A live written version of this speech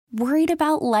Worried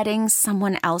about letting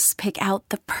someone else pick out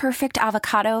the perfect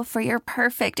avocado for your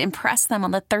perfect impress them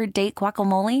on the third date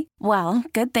guacamole? Well,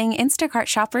 good thing Instacart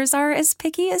shoppers are as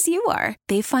picky as you are.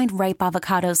 They find ripe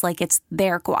avocados like it's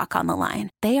their guac on the line.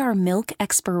 They are milk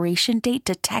expiration date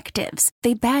detectives.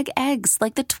 They bag eggs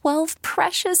like the 12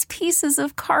 precious pieces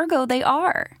of cargo they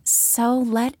are. So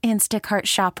let Instacart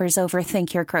shoppers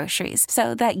overthink your groceries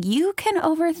so that you can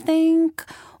overthink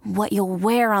what you'll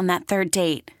wear on that third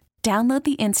date. Download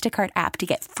the Instacart app to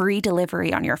get free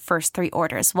delivery on your first 3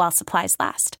 orders while supplies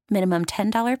last. Minimum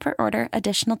 $10 per order.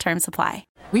 Additional terms apply.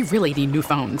 We really need new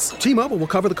phones. T-Mobile will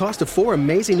cover the cost of 4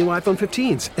 amazing new iPhone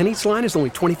 15s, and each line is only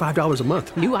 $25 a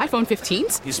month. New iPhone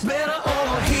 15s? It's better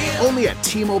over here. Only at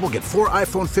T-Mobile, get 4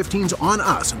 iPhone 15s on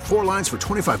us and 4 lines for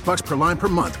 $25 per line per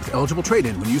month with eligible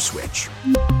trade-in when you switch.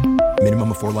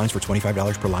 Minimum of 4 lines for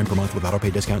 $25 per line per month with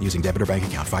autopay discount using debit or bank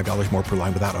account. $5 more per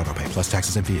line without autopay, plus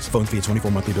taxes and fees. Phone fee at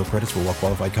 24 monthly bill credits for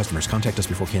well-qualified customers. Contact us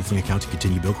before canceling account to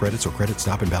continue bill credits or credit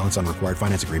stop and balance on required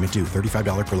finance agreement due.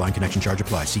 $35 per line connection charge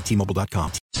applies. See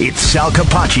T-Mobile.com. It's Sal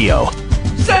Capaccio.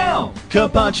 Sal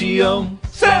Capaccio.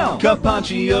 Sal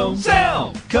Capaccio.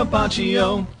 Sal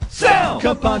Capaccio. Sal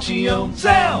Capaccio.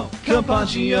 Sal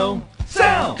Capaccio.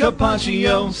 Sal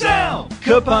Capaccio. Sal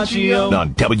Capaccio.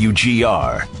 On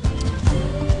WGR.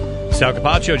 Sal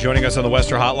Capaccio joining us on the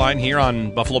Western Hotline here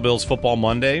on Buffalo Bills Football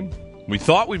Monday. We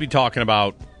thought we'd be talking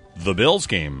about the Bills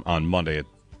game on Monday at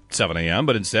 7 a.m.,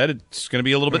 but instead it's going to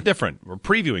be a little bit different. We're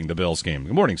previewing the Bills game.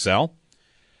 Good morning, Sal.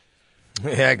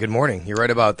 Yeah, good morning. You're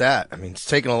right about that. I mean, it's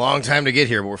taken a long time to get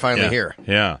here, but we're finally here.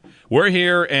 Yeah. We're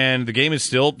here, and the game is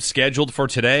still scheduled for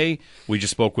today. We just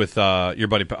spoke with our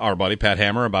buddy, Pat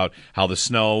Hammer, about how the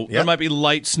snow, there might be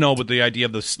light snow, but the idea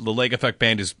of the lake effect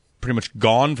band is pretty much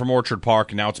gone from Orchard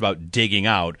Park, and now it's about digging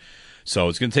out. So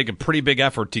it's going to take a pretty big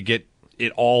effort to get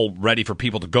it all ready for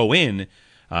people to go in.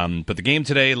 But the game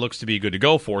today looks to be good to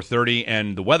go, 4:30,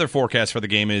 and the weather forecast for the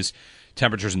game is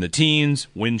temperatures in the teens,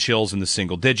 wind chills in the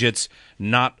single digits,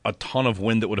 not a ton of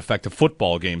wind that would affect a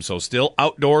football game. So still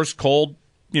outdoors, cold,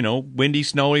 windy,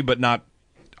 snowy, but not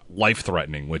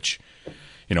life-threatening, which,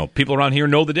 people around here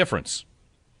know the difference.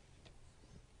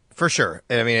 For sure.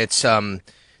 I mean, it's a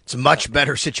much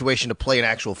better situation to play an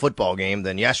actual football game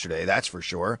than yesterday, that's for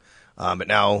sure. But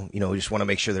now, we just want to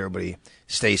make sure that everybody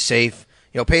stays safe.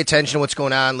 Pay attention to what's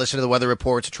going on, listen to the weather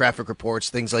reports, traffic reports,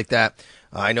 things like that.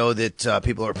 I know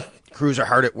that crews are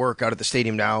hard at work out at the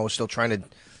stadium now, still trying to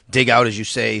dig out, as you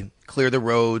say, clear the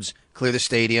roads, clear the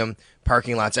stadium,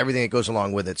 parking lots, everything that goes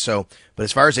along with it. So, but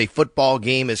as far as a football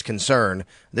game is concerned,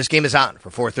 this game is on for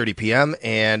 4:30 p.m.,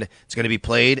 and it's going to be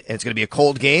played, and it's going to be a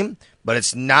cold game, but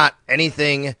it's not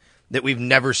anything that we've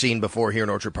never seen before here in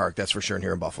Orchard Park, that's for sure, and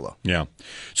here in Buffalo. Yeah.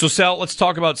 So, Sal, let's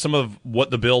talk about some of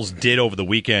what the Bills did over the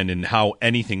weekend and how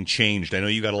anything changed. I know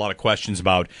you got a lot of questions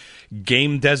about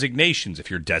game designations. If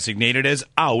you're designated as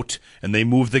out and they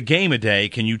move the game a day,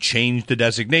 can you change the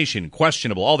designation?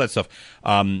 Questionable, all that stuff.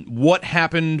 What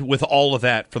happened with all of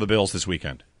that for the Bills this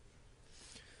weekend?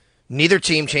 Neither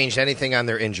team changed anything on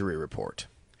their injury report.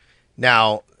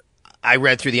 Now, I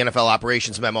read through the NFL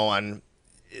operations memo on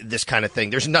this kind of thing.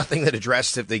 There's nothing that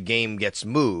addressed if the game gets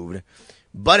moved,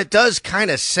 but it does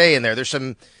kind of say in there, there's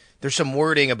some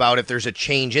wording about if there's a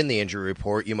change in the injury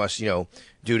report, you must, due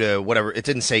to whatever, it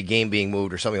didn't say game being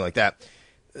moved or something like that.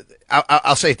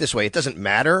 I'll say it this way. It doesn't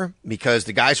matter because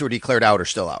the guys who are declared out are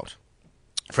still out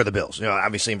for the Bills,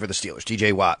 obviously, and for the Steelers,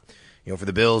 TJ Watt, for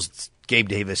the Bills, it's Gabe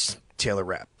Davis, Taylor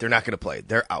Rapp. They're not going to play.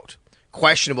 They're out.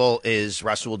 Questionable is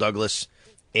Russell Douglas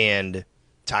and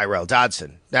Tyrell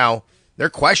Dodson. Now, they're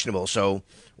questionable, so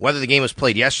whether the game was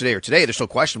played yesterday or today, they're still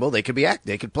questionable. They could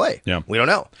play. Yeah. We don't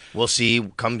know. We'll see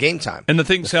come game time. And the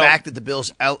fact that the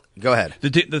Bills go ahead.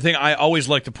 The thing I always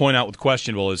like to point out with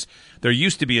questionable is there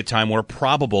used to be a time where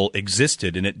probable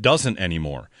existed, and it doesn't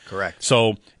anymore. Correct.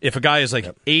 So if a guy is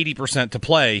 80% to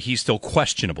play, he's still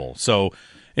questionable. So,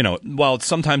 while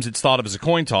sometimes it's thought of as a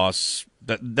coin toss,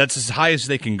 that's as high as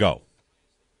they can go.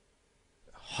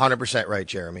 100% right,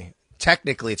 Jeremy.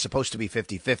 Technically, it's supposed to be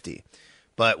 50-50.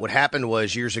 But what happened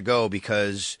was years ago,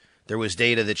 because there was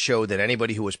data that showed that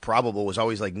anybody who was probable was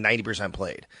always 90%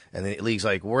 played. And the league's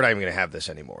like, we're not even going to have this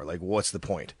anymore. What's the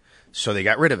point? So they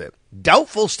got rid of it.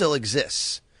 Doubtful still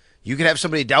exists. You could have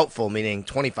somebody doubtful, meaning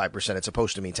 25%. It's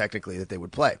supposed to mean technically that they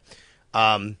would play.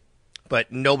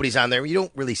 But nobody's on there. You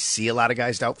don't really see a lot of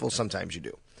guys doubtful. Sometimes you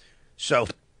do. So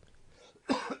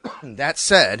that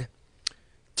said,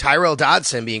 Tyrell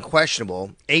Dodson being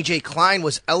questionable, A.J. Klein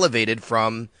was elevated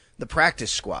from the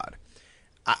practice squad.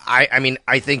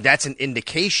 I think that's an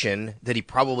indication that he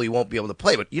probably won't be able to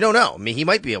play, but you don't know. I mean, he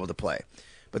might be able to play.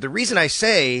 But the reason I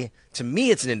say, to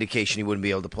me, it's an indication he wouldn't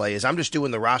be able to play is I'm just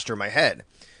doing the roster in my head.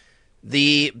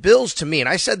 The Bills, to me, and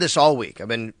I said this all week, I've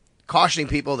been cautioning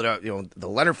people that, the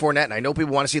Leonard Fournette, and I know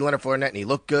people want to see Leonard Fournette, and he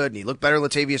looked good, and he looked better than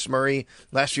Latavius Murray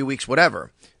last few weeks,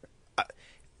 whatever.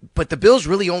 But the Bills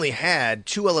really only had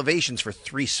 2 elevations for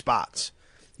 3 spots.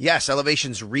 Yes,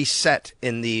 elevations reset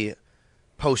in the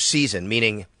postseason,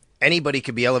 meaning anybody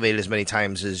could be elevated as many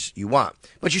times as you want.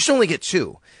 But you still only get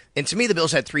 2. And to me, the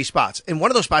Bills had 3 spots. And one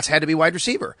of those spots had to be wide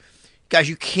receiver. Guys,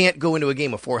 you can't go into a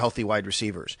game with 4 healthy wide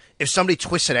receivers. If somebody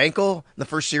twists an ankle in the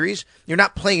first series, you're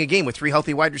not playing a game with 3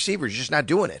 healthy wide receivers. You're just not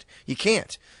doing it. You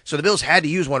can't. So the Bills had to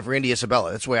use one for Indy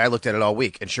Isabella. That's the way I looked at it all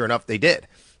week. And sure enough, they did,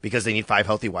 because they need 5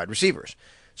 healthy wide receivers.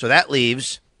 So that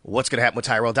leaves what's going to happen with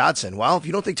Tyrell Dodson. Well, if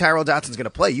you don't think Tyrell Dodson's going to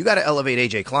play, you got to elevate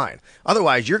A.J. Klein.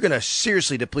 Otherwise, you're going to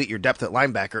seriously deplete your depth at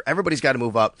linebacker. Everybody's got to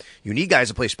move up. You need guys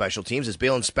to play special teams. What's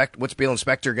Bale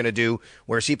Inspector going to do?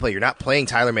 Where's he play? You're not playing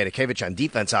Tyler Matakevich on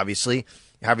defense, obviously.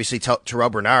 Obviously, Terrell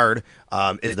Bernard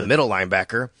is the middle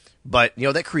linebacker. But,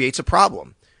 that creates a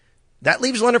problem. That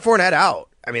leaves Leonard Fournette out.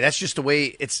 I mean, that's just the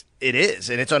way it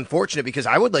is. And it's unfortunate because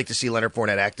I would like to see Leonard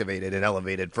Fournette activated and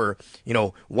elevated for,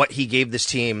 what he gave this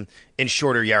team in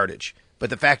shorter yardage. But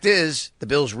the fact is, the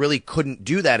Bills really couldn't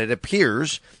do that, it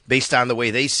appears, based on the way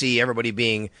they see everybody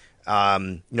being,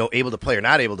 able to play or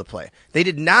not able to play. They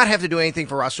did not have to do anything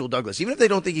for Rasul Douglas. Even if they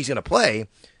don't think he's going to play,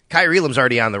 Kyrie Elam's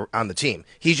already on the team.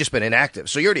 He's just been inactive.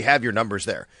 So you already have your numbers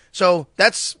there. So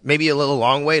that's maybe a little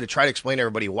long way to try to explain to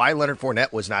everybody why Leonard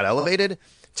Fournette was not elevated.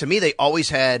 To me, they always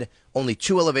had only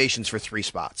 2 elevations for 3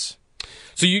 spots.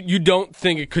 So you don't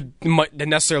think it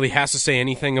necessarily has to say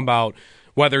anything about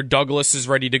whether Douglas is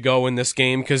ready to go in this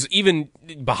game? Because even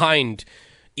behind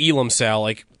Elam,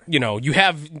 Sal, you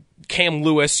have Cam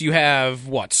Lewis, you have,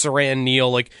 Saran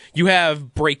Neal, you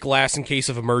have break glass in case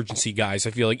of emergency guys,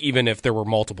 I feel like, even if there were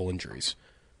multiple injuries.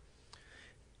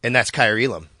 And that's Kyrie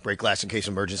Elam, break glass in case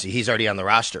of emergency. He's already on the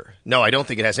roster. No, I don't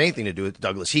think it has anything to do with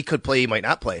Douglas. He could play, he might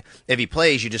not play. If he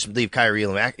plays, you just leave Kyrie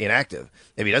Elam inactive.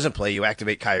 If he doesn't play, you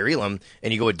activate Kyrie Elam,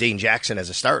 and you go with Dane Jackson as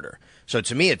a starter. So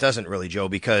to me, it doesn't really, Joe,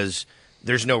 because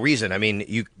there's no reason. I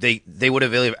mean, they would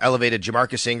have elevated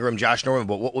Jamarcus Ingram, Josh Norman,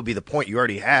 but what would be the point? You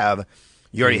already have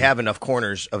enough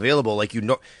corners available.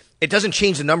 It doesn't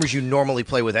change the numbers you normally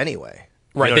play with anyway.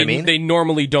 Right. You know what I mean? They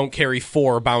normally don't carry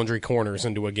 4 boundary corners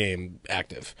into a game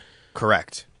active.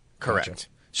 Correct. Gotcha.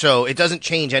 So it doesn't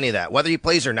change any of that. Whether he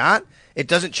plays or not, it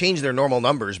doesn't change their normal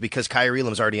numbers because Kyrie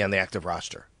Elam's already on the active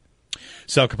roster.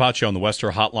 Sal Capaccio on the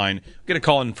Wester Hotline. I'm going to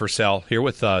call in for Sal here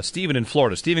with Steven in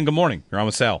Florida. Steven, good morning. You're on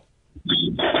with Sal.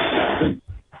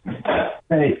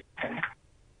 Hey.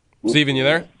 Steven, you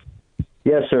there?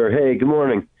 Yes, sir. Hey, good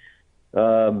morning.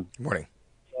 Good morning.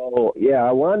 So,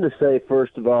 I wanted to say,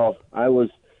 first of all, I was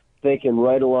thinking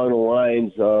right along the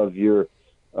lines of your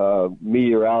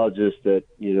meteorologist that,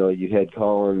 you had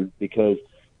calling, because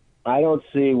I don't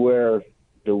see where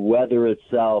the weather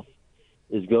itself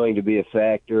is going to be a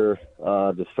factor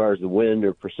as far as the wind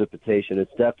or precipitation.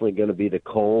 It's definitely going to be the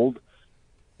cold.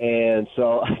 And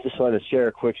so I just want to share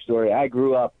a quick story. I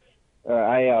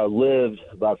lived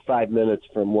about 5 minutes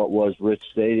from what was Rich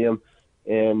Stadium,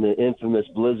 and the infamous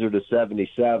blizzard of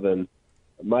 77.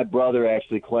 My brother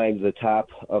actually climbed to the top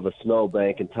of a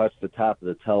snowbank and touched the top of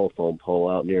the telephone pole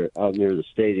out near the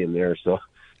stadium there. So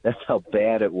that's how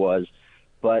bad it was.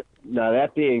 But now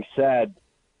that being said,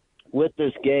 with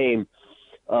this game,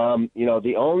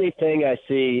 the only thing I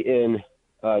see in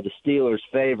the Steelers'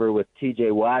 favor with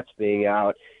T.J. Watts being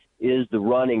out is the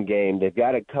running game. They've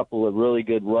got a couple of really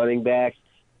good running backs,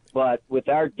 but with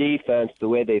our defense, the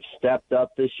way they've stepped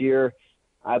up this year,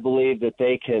 I believe that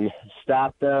they can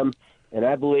stop them. And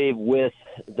I believe with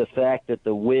the fact that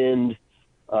the wind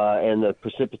and the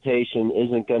precipitation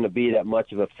isn't going to be that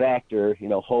much of a factor,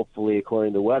 hopefully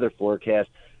according to the weather forecast,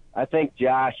 I think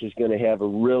Josh is going to have a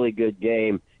really good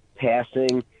game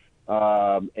passing.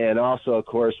 And also, of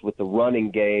course, with the running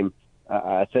game,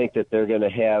 I think that they're going to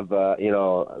have,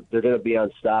 they're going to be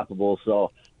unstoppable.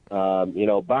 So,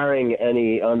 barring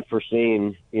any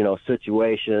unforeseen,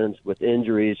 situations with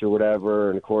injuries or whatever,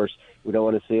 and of course, we don't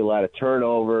want to see a lot of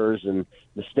turnovers and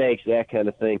mistakes, that kind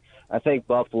of thing. I think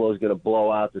Buffalo is going to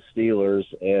blow out the Steelers,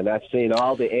 and I've seen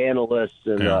all the analysts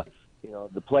and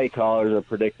the play callers are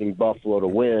predicting Buffalo to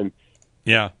win.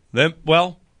 Yeah,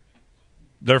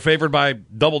 they're favored by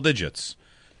double digits.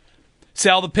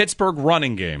 Sal, the Pittsburgh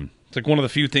running game. It's like one of the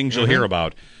few things you'll hear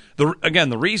about.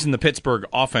 The reason the Pittsburgh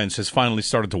offense has finally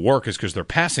started to work is because their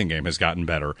passing game has gotten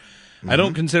better. I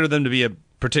don't consider them to be a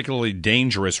particularly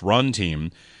dangerous run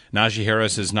team. Najee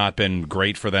Harris has not been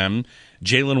great for them.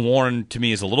 Jaylen Warren, to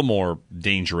me, is a little more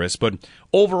dangerous. But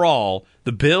overall,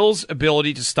 the Bills'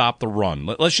 ability to stop the run.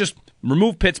 Let's just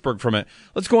remove Pittsburgh from it.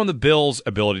 Let's go on the Bills'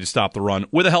 ability to stop the run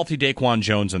with a healthy Daquan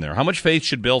Jones in there. How much faith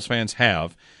should Bills fans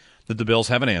have that the Bills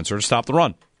have an answer to stop the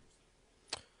run?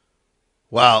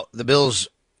 Well, the Bills'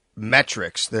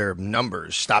 metrics, their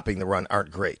numbers stopping the run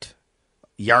aren't great.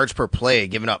 Yards per play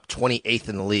given up 28th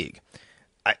in the league.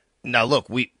 Now, look,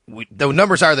 the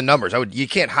numbers are the numbers. You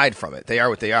can't hide from it. They are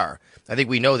what they are. I think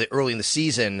we know that early in the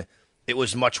season it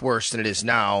was much worse than it is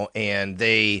now, and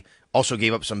they also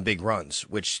gave up some big runs,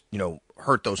 which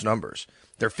hurt those numbers.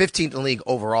 They're 15th in the league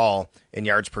overall in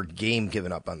yards per game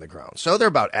given up on the ground, so they're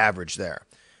about average there.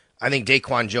 I think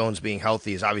Daquan Jones being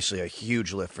healthy is obviously a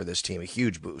huge lift for this team, a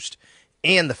huge boost,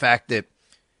 and the fact that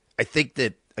I think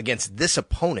that against this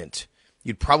opponent,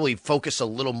 you'd probably focus a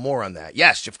little more on that.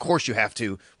 Yes, of course you have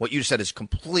to. What you said is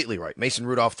completely right. Mason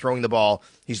Rudolph throwing the ball,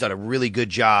 he's done a really good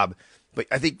job. But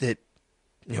I think that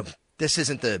this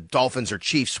isn't the Dolphins or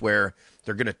Chiefs where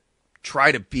they're going to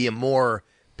try to be a more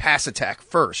pass attack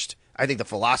first. I think the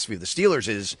philosophy of the Steelers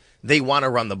is they want to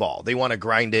run the ball. They want to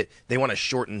grind it. They want to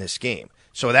shorten this game.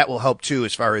 So that will help too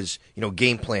as far as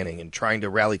game planning and trying to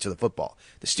rally to the football.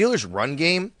 The Steelers' run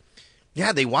game,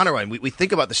 yeah, they want to run. We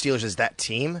think about the Steelers as that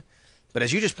team. But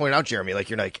as you just pointed out, Jeremy,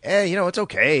 it's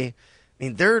okay. I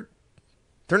mean, their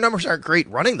numbers aren't great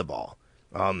running the ball.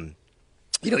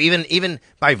 Even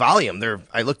by volume,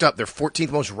 I looked up, they're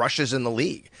 14th most rushes in the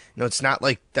league. It's not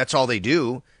like that's all they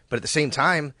do, but at the same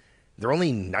time, they're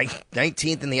only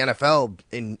 19th in the NFL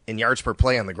in yards per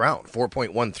play on the ground,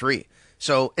 4.13.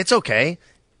 So it's okay.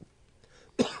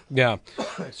 Yeah.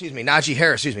 Najee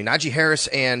Harris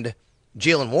and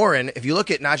Jaylen Warren, if you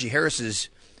look at Najee Harris's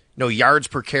yards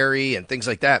per carry and things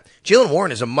like that, Jaylen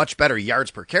Warren is a much better yards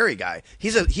per carry guy.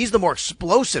 He's the more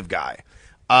explosive guy.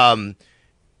 But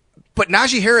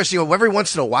Najee Harris, every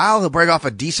once in a while he'll break off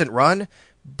a decent run,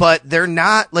 but they're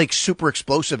not like super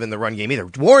explosive in the run game either.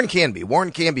 Warren can be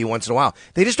once in a while.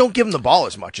 They just don't give him the ball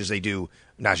as much as they do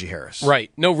Najee Harris.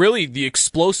 Right. No, really, the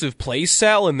explosive plays,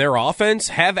 Sal, in their offense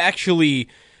have actually,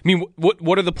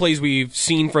 what are the plays we've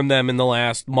seen from them in the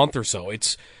last month or so?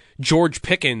 It's George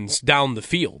Pickens down the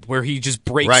field where he just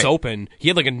breaks open. He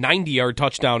had like a 90-yard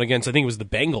touchdown against, I think it was the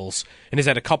Bengals, and has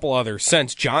had a couple others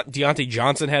since. Deontay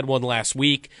Johnson had one last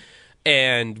week,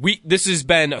 and this has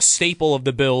been a staple of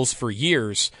the Bills for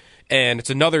years, and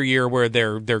it's another year where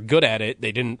they're good at it.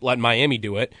 They didn't let Miami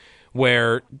do it,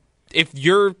 where if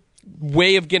your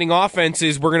way of getting offense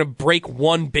is we're going to break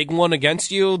one big one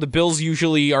against you, the Bills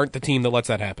usually aren't the team that lets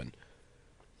that happen.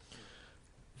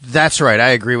 That's right. I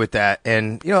agree with that.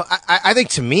 And, I think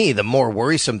to me, the more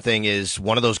worrisome thing is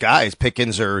one of those guys,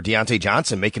 Pickens or Deontay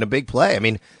Johnson, making a big play.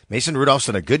 Mason Rudolph's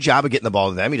done a good job of getting the ball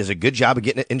to them. He does a good job of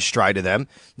getting it in stride to them.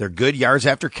 They're good yards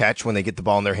after catch when they get the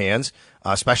ball in their hands,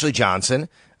 especially Johnson.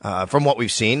 From what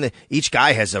we've seen, each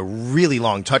guy has a really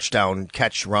long touchdown,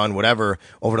 catch, run, whatever,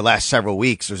 over the last several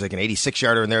weeks. There's like an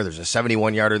 86-yarder in there. There's a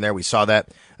 71-yarder in there. We saw that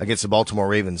against the Baltimore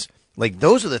Ravens.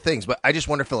 Those are the things, but I just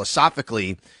wonder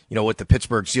philosophically, what the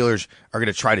Pittsburgh Steelers are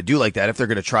going to try to do like that, if they're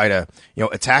going to try to,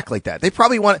 attack like that. They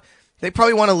probably want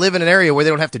to live in an area where they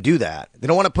don't have to do that. They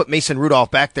don't want to put Mason Rudolph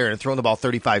back there and throw the ball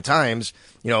 35 times,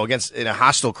 in a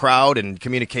hostile crowd and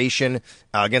communication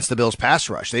against the Bills' pass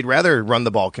rush. They'd rather run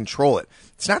the ball, control it.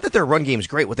 It's not that their run game is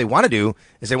great. What they want to do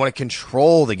is they want to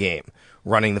control the game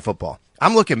running the football.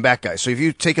 I'm looking back, guys. So if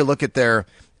you take a look at their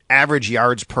average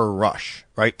yards per rush,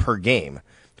 right, per game,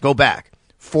 go back,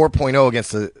 4.0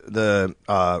 against the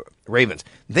Ravens.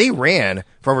 They ran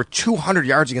for over 200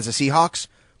 yards against the Seahawks,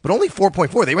 but only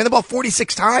 4.4. They ran the ball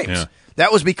 46 times. Yeah.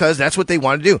 That was because that's what they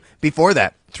wanted to do. Before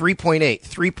that, 3.8,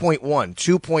 3.1,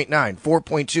 2.9,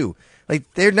 4.2.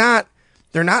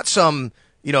 They're not some,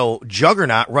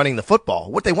 juggernaut running the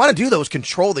football. What they want to do, though, is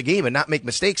control the game and not make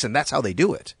mistakes, and that's how they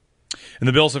do it. And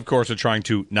the Bills, of course, are trying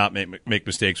to not make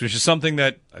mistakes, which is something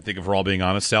that I think, if we're all being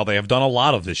honest, Sal, they have done a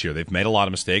lot of this year. They've made a lot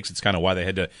of mistakes. It's kind of why they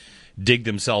had to dig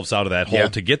themselves out of that hole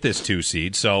to get this 2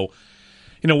 seed. So,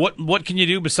 what can you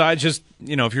do besides just,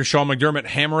 if you're Sean McDermott,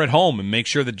 hammer it home and make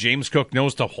sure that James Cook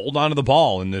knows to hold on to the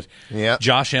ball and that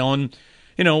Josh Allen,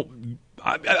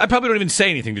 I probably don't even say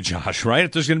anything to Josh, right?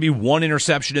 If there's going to be one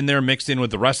interception in there mixed in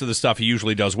with the rest of the stuff he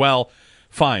usually does well,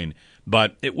 fine.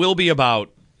 But it will be about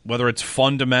whether it's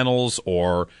fundamentals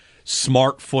or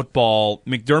smart football.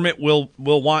 McDermott will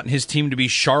want his team to be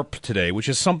sharp today, which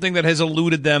is something that has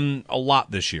eluded them a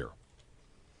lot this year.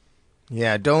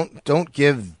 Yeah, don't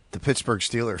give the Pittsburgh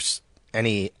Steelers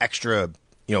any extra,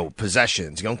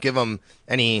 possessions. You don't give them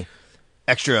any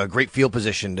extra great field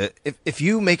position. If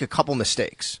you make a couple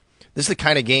mistakes, this is the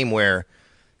kind of game where,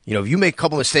 if you make a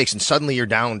couple mistakes and suddenly you're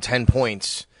down 10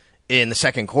 points in the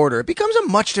second quarter, it becomes a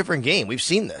much different game. We've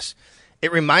seen this.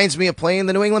 It reminds me of playing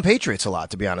the New England Patriots a lot,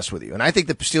 to be honest with you. And I think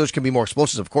the Steelers can be more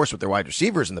explosive, of course, with their wide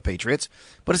receivers than the Patriots.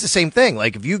 But it's the same thing.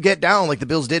 Like, if you get down like the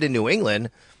Bills did in New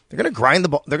England, they're going to grind the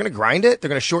ball. They're going to grind it. They're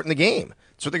going to shorten the game.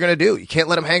 That's what they're going to do. You can't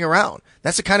let them hang around.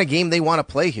 That's the kind of game they want to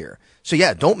play here. So,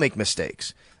 yeah, don't make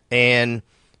mistakes. And,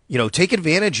 take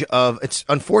advantage of – it's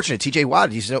unfortunate. T.J.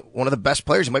 Watt, he's one of the best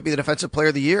players. He might be the defensive player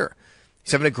of the year.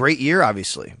 He's having a great year,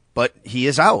 obviously. But he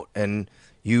is out. And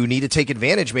you need to take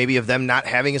advantage maybe of them not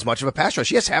having as much of a pass rush.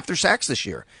 He has half their sacks this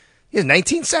year. He has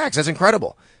 19 sacks. That's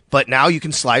incredible. But now you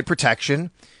can slide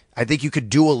protection. I think you could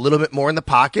do a little bit more in the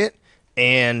pocket.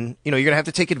 And, you're going to have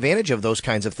to take advantage of those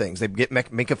kinds of things. They get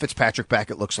Minkah Fitzpatrick back,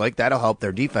 it looks like. That'll help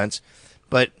their defense.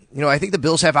 But, I think the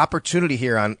Bills have opportunity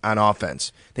here on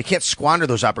offense. They can't squander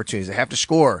those opportunities. They have to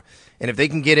score. And if they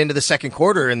can get into the second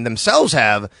quarter and themselves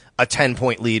have a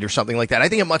 10-point lead or something like that, I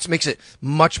think it makes it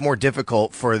much more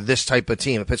difficult for this type of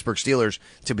team, the Pittsburgh Steelers,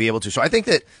 to be able to. So I think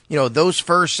that, those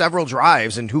first several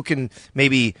drives and who can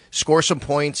maybe score some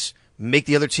points, make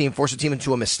the other team, force the team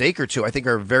into a mistake or two, I think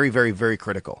are very, very, very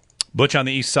critical. Butch on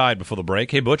the east side before the break.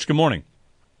 Hey, Butch, good morning.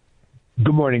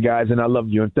 Good morning, guys, and I love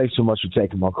you, and thanks so much for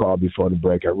taking my call before the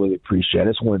break. I really appreciate it.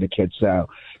 I just wanted to catch Sal.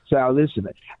 Sal, listen,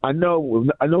 I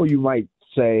know you might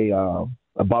say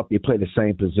about they play the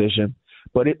same position,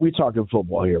 but we're talking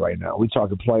football here right now. We're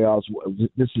talking playoffs.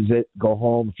 This is it. Go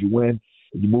home. If you win,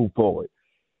 you move forward.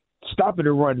 Stopping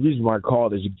the run. The reason why I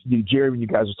called is Jeremy and you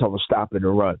guys were talking about stopping the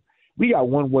run. We got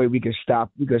one way we can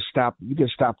stop. We can stop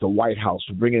the White House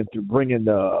from bringing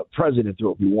the president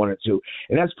through if we wanted to,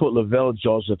 and that's put Lavelle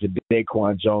Joseph and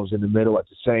Daquan Jones in the middle at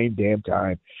the same damn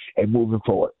time and moving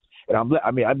forward. And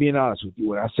I'm being honest with you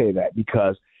when I say that,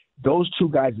 because those two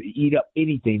guys that eat up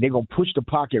anything, they're gonna push the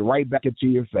pocket right back into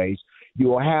your face. You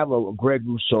will have a Greg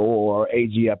Rousseau or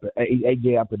AJ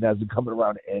Epineza coming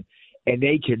around the end, and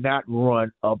they cannot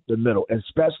run up the middle,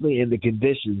 especially in the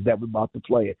conditions that we're about to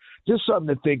play in. Just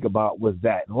something to think about with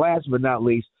that. And last but not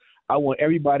least, I want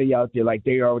everybody out there, like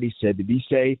they already said, to be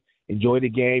safe, enjoy the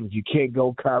game. If you can't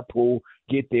go, carpool,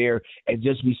 get there, and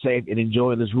just be safe and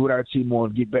enjoy. Let's root our team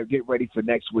on, get ready for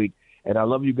next week. And I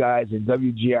love you guys. And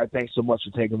WGR, thanks so much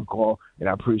for taking the call, and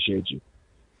I appreciate you.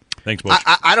 Thanks, Butch.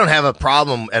 I don't have a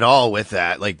problem at all with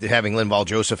that, like having Linval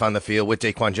Joseph on the field with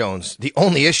Daquan Jones. The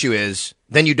only issue is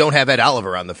then you don't have Ed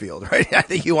Oliver on the field, right? I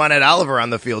think you want Ed Oliver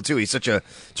on the field, too. He's such a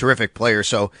terrific player.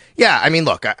 So, yeah, I mean,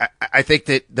 look, I think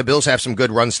that the Bills have some good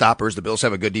run stoppers. The Bills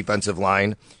have a good defensive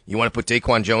line. You want to put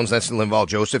Daquan Jones next to Linval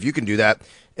Joseph, you can do that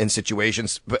in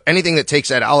situations. But anything that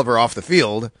takes Ed Oliver off the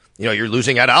field, you're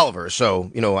losing Ed Oliver.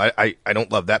 So, I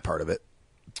don't love that part of it.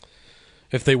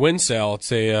 If they win, Sal, it's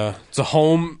a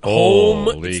home.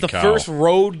 Holy it's the cow. first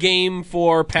road game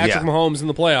for Patrick Mahomes in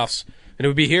the playoffs, and it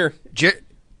would be here.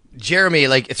 Jeremy,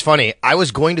 it's funny. I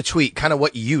was going to tweet kind of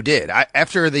what you did.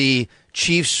 After the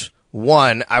Chiefs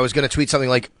won, I was going to tweet something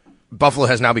like, Buffalo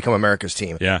has now become America's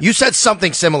team. Yeah. You said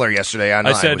something similar yesterday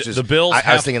online. I said the Bills.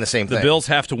 I was thinking the same thing. The Bills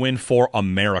have to win for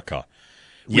America.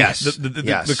 Yes.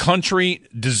 The country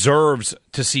deserves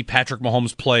to see Patrick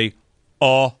Mahomes play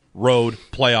a road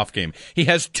playoff game. He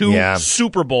has 2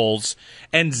 Super Bowls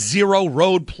and 0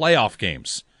 road playoff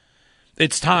games.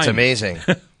 It's time. It's amazing.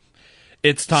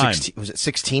 It's time. Was it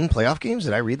 16 playoff games?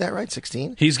 Did I read that right?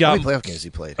 16? He's got how many playoff games has he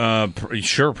played?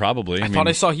 Sure, probably. I thought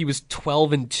I saw he was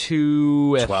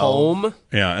 12-2 at home.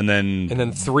 Yeah, and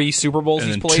then 3 Super Bowls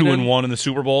he's played 2-1 in the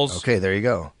Super Bowls. Okay, there you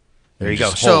go. There you go.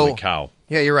 Holy cow.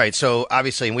 Yeah, you're right. So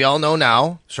obviously, and we all know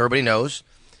now, so everybody knows,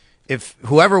 if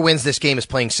whoever wins this game is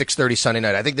playing 6:30 Sunday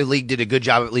night, I think the league did a good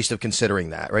job at least of considering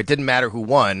that, right? Didn't matter who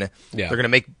won. Yeah. They're going to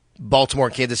make Baltimore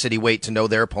and Kansas City wait to know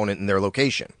their opponent and their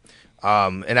location.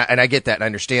 And I get that and I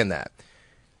understand that.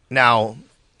 Now,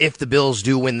 if the Bills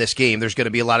do win this game, there's going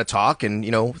to be a lot of talk and,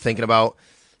 thinking about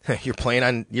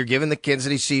you're giving the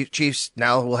Kansas City Chiefs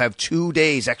now will have 2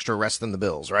 days extra rest than the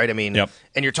Bills, right? I mean,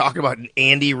 and you're talking about an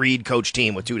Andy Reid coach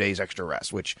team with 2 days extra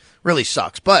rest, which really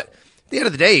sucks. But at the end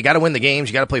of the day, you got to win the games,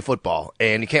 you got to play football,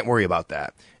 and you can't worry about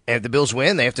that. And if the Bills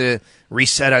win, they have to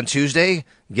reset on Tuesday,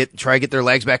 try to get their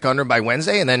legs back under them by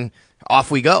Wednesday, and then off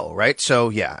we go, right? So,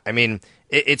 yeah, I mean,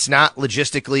 it's not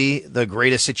logistically the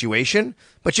greatest situation,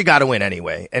 but you got to win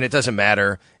anyway, and it doesn't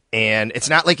matter. And it's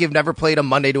not like you've never played a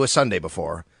Monday to a Sunday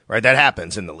before, right? That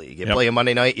happens in the league. You play a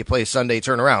Monday night, you play a Sunday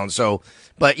turnaround. So,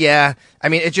 but yeah, I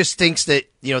mean, it just thinks that,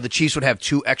 the Chiefs would have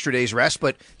 2 extra days rest,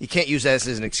 but you can't use that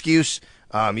as an excuse.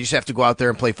 You just have to go out there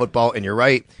and play football, and you're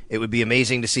right. It would be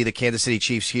amazing to see the Kansas City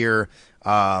Chiefs here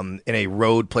in a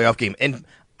road playoff game. And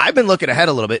I've been looking ahead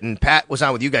a little bit, and Pat was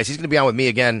on with you guys. He's going to be on with me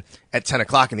again at 10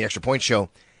 o'clock in the Extra Point Show.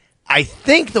 I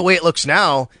think the way it looks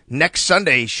now, next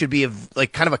Sunday should be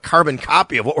kind of a carbon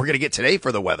copy of what we're going to get today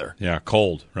for the weather. Yeah,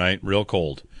 cold, right? Real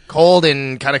cold. Cold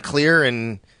and kind of clear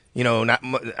and, not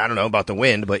I don't know about the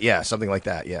wind, but yeah, something like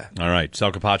that, yeah. All right,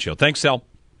 Sal Capaccio. Thanks, Sal.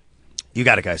 You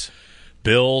got it, guys.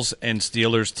 Bills and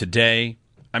Steelers today.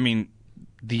 I mean,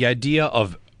 the idea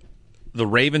of the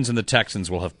Ravens and the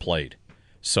Texans will have played.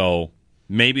 So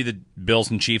maybe the Bills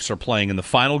and Chiefs are playing in the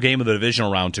final game of the divisional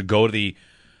round to go to the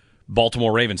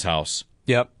Baltimore Ravens house.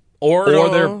 Yep.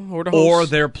 Or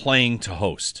they're playing to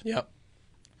host. Yep.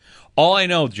 All I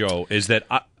know, Joe, is that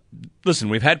listen,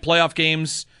 we've had playoff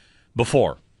games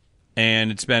before, and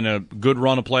it's been a good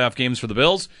run of playoff games for the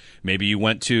Bills. Maybe you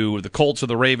went to the Colts or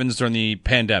the Ravens during the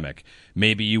pandemic.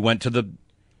 Maybe you went to the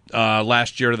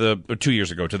last year or 2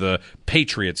 years ago to the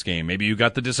Patriots game. Maybe you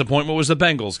got the disappointment was the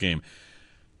Bengals game.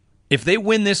 If they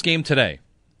win this game today,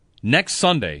 next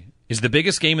Sunday is the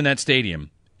biggest game in that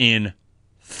stadium in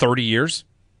 30 years.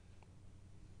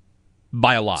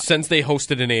 By a lot. Since they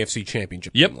hosted an AFC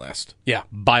championship game last. Yeah.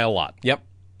 By a lot. Yep.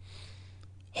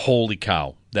 Holy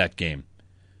cow, that game.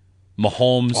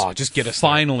 Mahomes just get us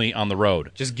finally on the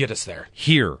road. Just get us there.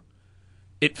 Here.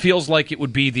 It feels like it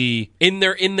would be the... In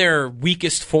their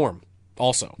weakest form,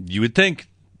 also. You would think.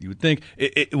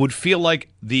 It would feel like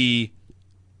the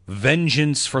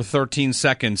vengeance for 13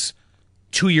 seconds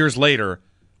 2 years later,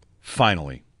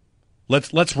 finally.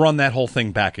 Let's run that whole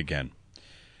thing back again.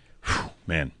 Whew,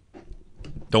 man.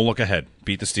 Don't look ahead.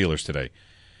 Beat the Steelers today.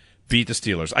 Beat the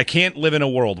Steelers. I can't live in a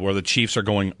world where the Chiefs are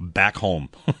going back home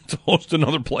to host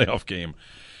another playoff game.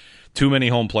 Too many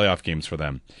home playoff games for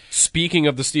them. Speaking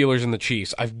of the Steelers and the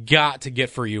Chiefs, I've got to get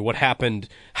for you what happened,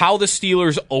 how the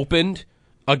Steelers opened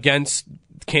against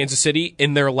Kansas City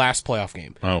in their last playoff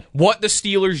game. Oh. What the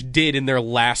Steelers did in their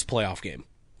last playoff game,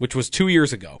 which was 2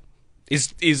 years ago,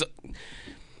 is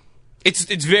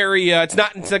it's very it's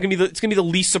gonna be the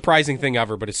least surprising thing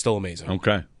ever, but it's still amazing.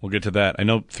 Okay, we'll get to that. I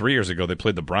know 3 years ago they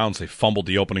played the Browns. They fumbled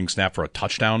the opening snap for a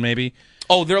touchdown, maybe.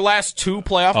 Oh, their last two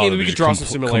playoff games, we could draw some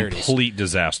similarities. Complete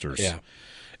disasters. Yeah.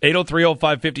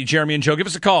 803-0550, Jeremy and Joe. Give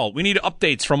us a call. We need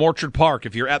updates from Orchard Park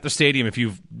if you're at the stadium, if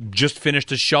you've just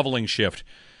finished a shoveling shift.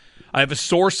 I have a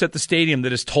source at the stadium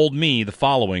that has told me the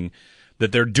following,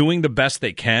 that they're doing the best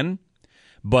they can,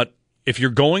 but if you're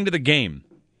going to the game,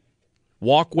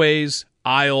 walkways,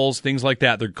 aisles, things like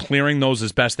that, they're clearing those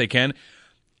as best they can.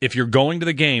 If you're going to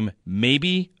the game,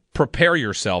 maybe prepare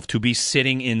yourself to be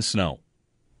sitting in snow.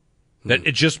 That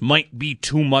it just might be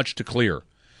too much to clear,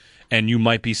 and you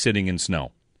might be sitting in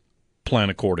snow. Plan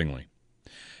accordingly.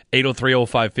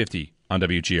 803-0550 on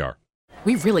WGR.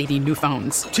 We really need new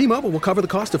phones. T-Mobile will cover the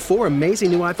cost of 4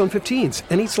 amazing new iPhone 15s,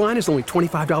 and each line is only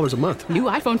 $25 a month. New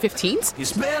iPhone 15s?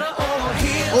 It's better over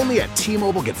here. Only at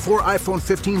T-Mobile, get 4 iPhone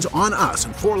 15s on us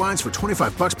and 4 lines for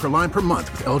 $25 per line per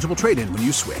month with eligible trade-in when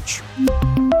you switch.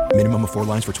 Minimum of 4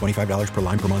 lines for $25 per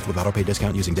line per month with autopay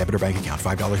discount using debit or bank account.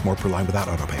 $5 more per line without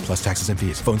autopay, plus taxes and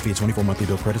fees. Phone fee at 24 monthly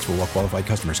bill credits for well-qualified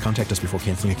customers. Contact us before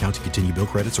canceling account to continue bill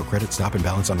credits or credit stop and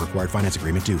balance on required finance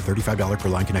agreement due. $35 per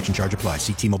line connection charge applies.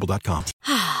 See T-Mobile.com.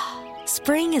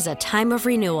 Spring is a time of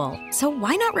renewal, so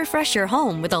why not refresh your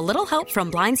home with a little help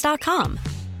from Blinds.com?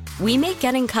 We make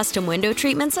getting custom window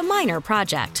treatments a minor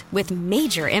project with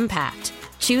major impact.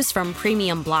 Choose from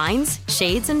premium blinds,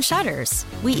 shades, and shutters.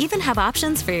 We even have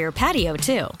options for your patio,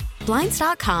 too.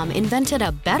 Blinds.com invented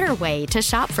a better way to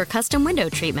shop for custom window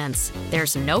treatments.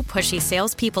 There's no pushy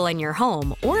salespeople in your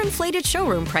home or inflated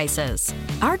showroom prices.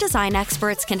 Our design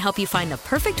experts can help you find the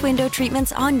perfect window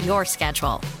treatments on your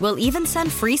schedule. We'll even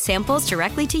send free samples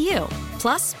directly to you.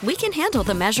 Plus, we can handle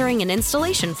the measuring and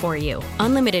installation for you.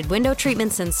 Unlimited window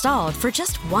treatments installed for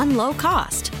just one low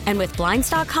cost. And with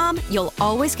Blinds.com, you'll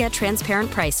always get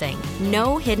transparent pricing.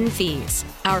 No hidden fees.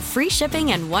 Our free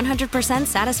shipping and 100%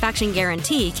 satisfaction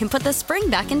guarantee can put the spring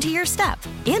back into your step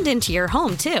and into your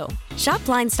home, too. Shop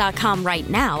Blinds.com right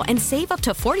now and save up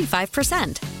to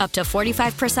 45%. Up to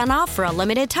 45% off for a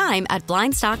limited time at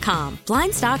Blinds.com.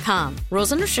 Blinds.com.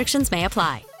 Rules and restrictions may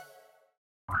apply.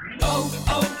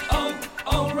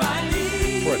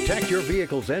 O'Reilly. Protect your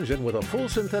vehicle's engine with a full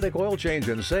synthetic oil change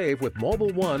and save with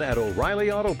Mobil 1 at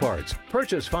O'Reilly Auto Parts.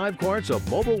 Purchase 5 quarts of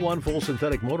Mobil 1 full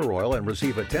synthetic motor oil and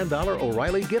receive a $10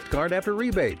 O'Reilly gift card after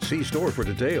rebate. See store for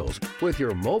details. With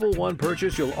your Mobil 1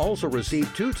 purchase, you'll also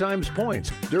receive 2 times points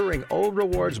during O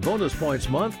Rewards Bonus Points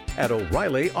Month at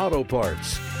O'Reilly Auto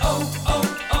Parts.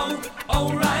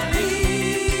 O'Reilly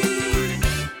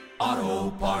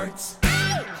Auto Parts.